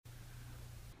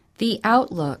The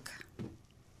outlook.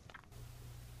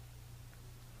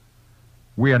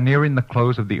 We are nearing the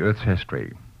close of the earth's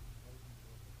history.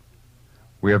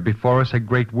 We have before us a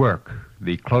great work,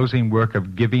 the closing work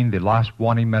of giving the last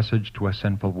warning message to a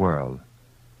sinful world.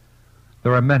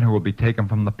 There are men who will be taken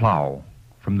from the plow,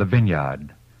 from the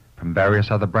vineyard, from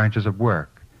various other branches of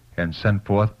work, and sent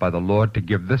forth by the Lord to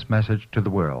give this message to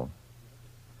the world.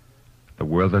 The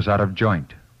world is out of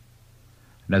joint,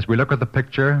 and as we look at the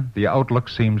picture, the outlook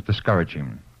seems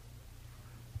discouraging.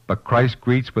 But Christ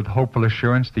greets with hopeful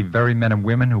assurance the very men and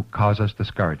women who cause us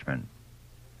discouragement.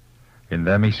 In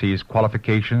them he sees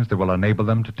qualifications that will enable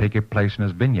them to take a place in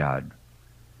his vineyard.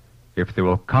 If they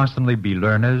will constantly be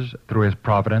learners through his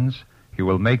providence, he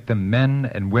will make them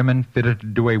men and women fitted to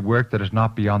do a work that is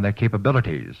not beyond their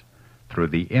capabilities. Through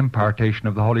the impartation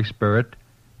of the Holy Spirit,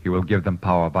 he will give them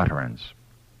power of utterance.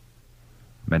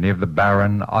 Many of the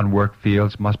barren, unworked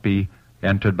fields must be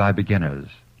entered by beginners.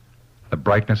 The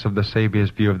brightness of the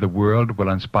Savior's view of the world will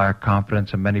inspire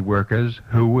confidence in many workers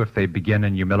who, if they begin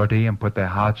in humility and put their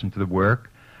hearts into the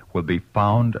work, will be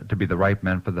found to be the right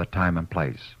men for the time and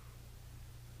place.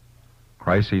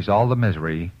 Christ sees all the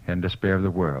misery and despair of the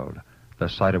world, the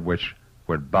sight of which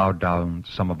would bow down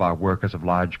some of our workers of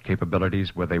large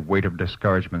capabilities with a weight of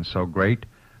discouragement so great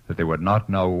that they would not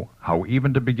know how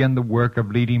even to begin the work of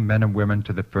leading men and women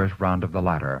to the first round of the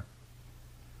ladder.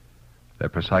 Their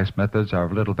precise methods are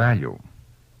of little value.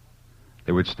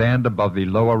 They would stand above the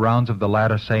lower rounds of the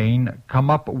ladder saying, "Come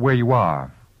up where you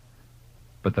are."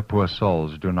 But the poor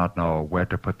souls do not know where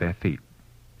to put their feet.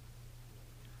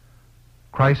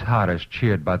 Christ's heart is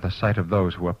cheered by the sight of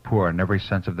those who are poor in every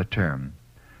sense of the term,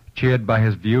 cheered by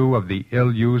his view of the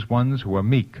ill-used ones who are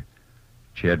meek,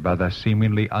 cheered by the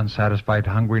seemingly unsatisfied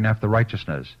hungering after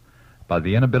righteousness, by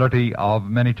the inability of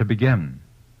many to begin.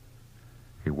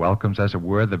 He welcomes, as it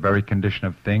were, the very condition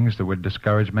of things that would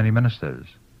discourage many ministers.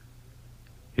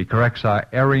 He corrects our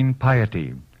erring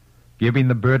piety, giving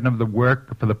the burden of the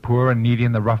work for the poor and needy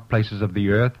in the rough places of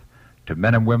the earth to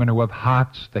men and women who have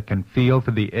hearts that can feel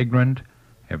for the ignorant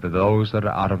and for those that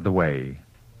are out of the way.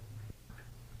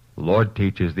 The Lord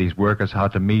teaches these workers how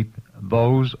to meet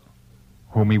those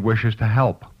whom he wishes to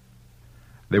help.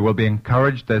 They will be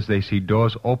encouraged as they see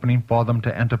doors opening for them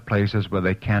to enter places where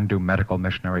they can do medical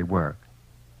missionary work.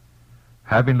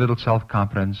 Having little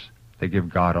self-confidence, they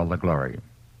give God all the glory.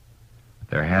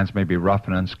 Their hands may be rough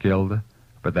and unskilled,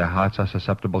 but their hearts are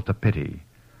susceptible to pity.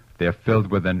 They are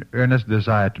filled with an earnest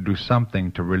desire to do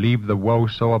something to relieve the woe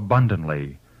so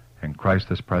abundantly, and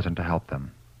Christ is present to help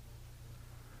them.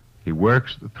 He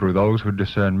works through those who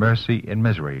discern mercy in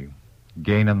misery,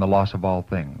 gain in the loss of all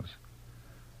things.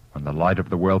 When the light of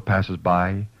the world passes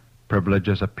by,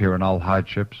 privileges appear in all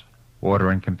hardships, order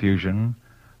and confusion,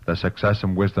 the success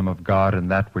and wisdom of God in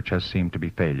that which has seemed to be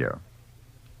failure.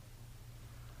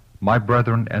 My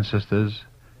brethren and sisters,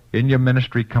 in your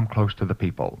ministry come close to the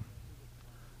people.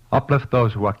 Uplift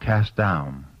those who are cast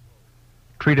down.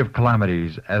 Treat of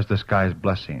calamities as disguised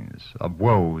blessings, of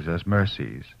woes as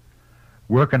mercies.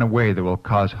 Work in a way that will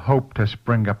cause hope to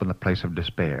spring up in the place of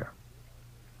despair.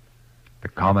 The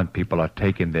common people are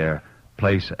taking their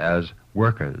place as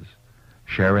workers,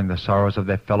 sharing the sorrows of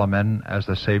their fellow men as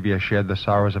the Savior shared the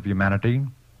sorrows of humanity.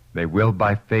 They will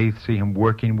by faith see him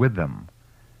working with them.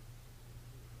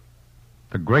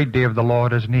 The great day of the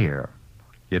Lord is near.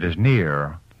 It is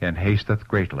near and hasteth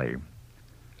greatly.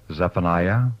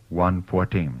 Zephaniah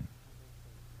 1:14.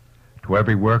 To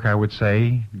every work I would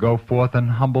say, go forth in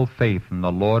humble faith, and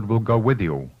the Lord will go with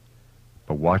you.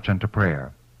 But watch unto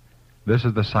prayer. This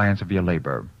is the science of your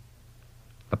labor.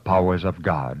 The power is of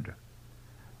God.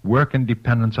 Work in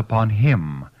dependence upon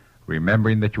him,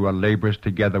 remembering that you are laborers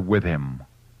together with him.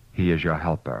 He is your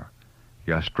helper.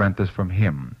 Your strength is from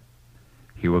him.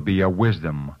 He will be your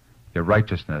wisdom, your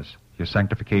righteousness, your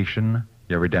sanctification,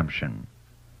 your redemption.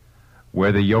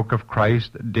 Wear the yoke of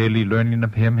Christ, daily learning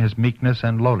of him his meekness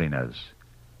and lowliness.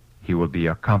 He will be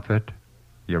your comfort,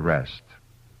 your rest.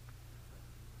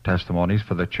 Testimonies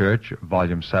for the Church,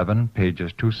 Volume 7,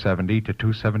 pages 270 to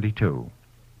 272.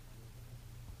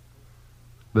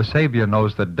 The Savior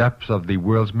knows the depths of the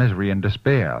world's misery and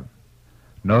despair,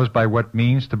 knows by what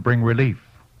means to bring relief.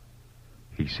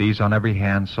 He sees on every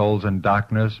hand souls in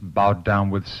darkness, bowed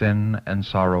down with sin and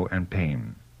sorrow and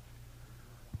pain.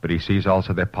 But he sees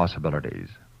also their possibilities.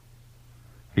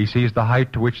 He sees the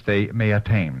height to which they may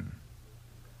attain.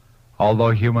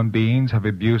 Although human beings have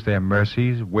abused their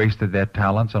mercies, wasted their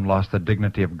talents, and lost the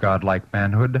dignity of godlike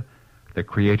manhood, the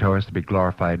Creator is to be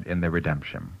glorified in their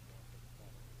redemption.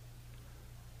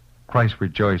 Christ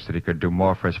rejoiced that he could do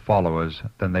more for his followers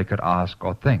than they could ask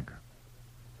or think.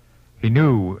 He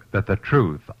knew that the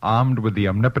truth, armed with the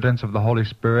omnipotence of the Holy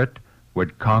Spirit,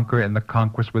 would conquer in the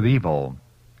conquest with evil,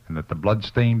 and that the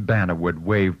blood-stained banner would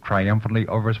wave triumphantly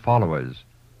over his followers.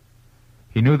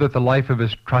 He knew that the life of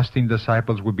his trusting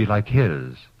disciples would be like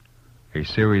his, a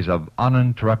series of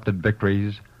uninterrupted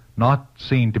victories, not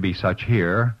seen to be such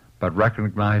here, but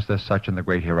recognized as such in the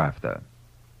great hereafter.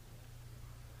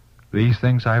 These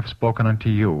things I have spoken unto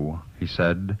you, he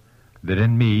said, that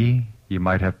in me ye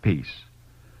might have peace.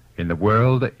 In the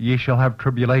world ye shall have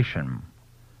tribulation,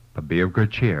 but be of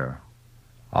good cheer.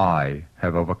 I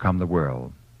have overcome the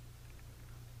world.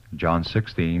 John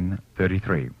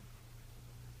 16:33.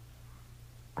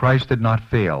 Christ did not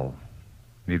fail,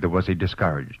 neither was he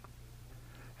discouraged.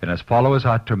 And his followers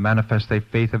are to manifest a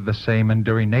faith of the same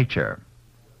enduring nature.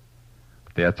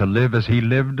 They are to live as he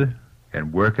lived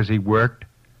and work as he worked,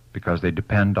 because they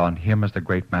depend on him as the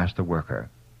great master worker.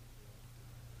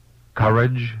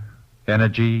 Courage,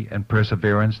 energy, and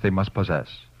perseverance they must possess.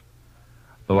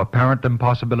 Though apparent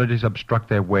impossibilities obstruct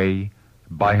their way,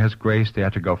 by his grace they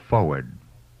are to go forward.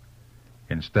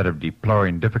 Instead of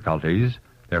deploring difficulties,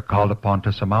 they are called upon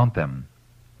to surmount them.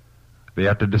 They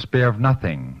are to despair of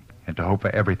nothing and to hope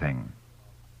for everything.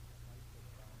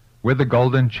 With the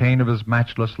golden chain of his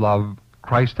matchless love,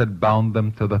 Christ had bound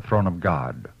them to the throne of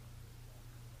God.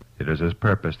 It is his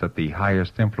purpose that the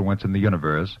highest influence in the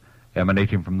universe,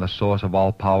 emanating from the source of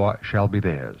all power, shall be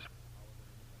theirs.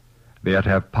 They are to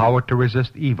have power to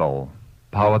resist evil,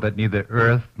 power that neither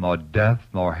earth nor death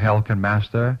nor hell can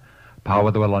master,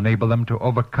 power that will enable them to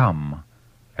overcome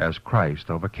as Christ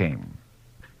overcame.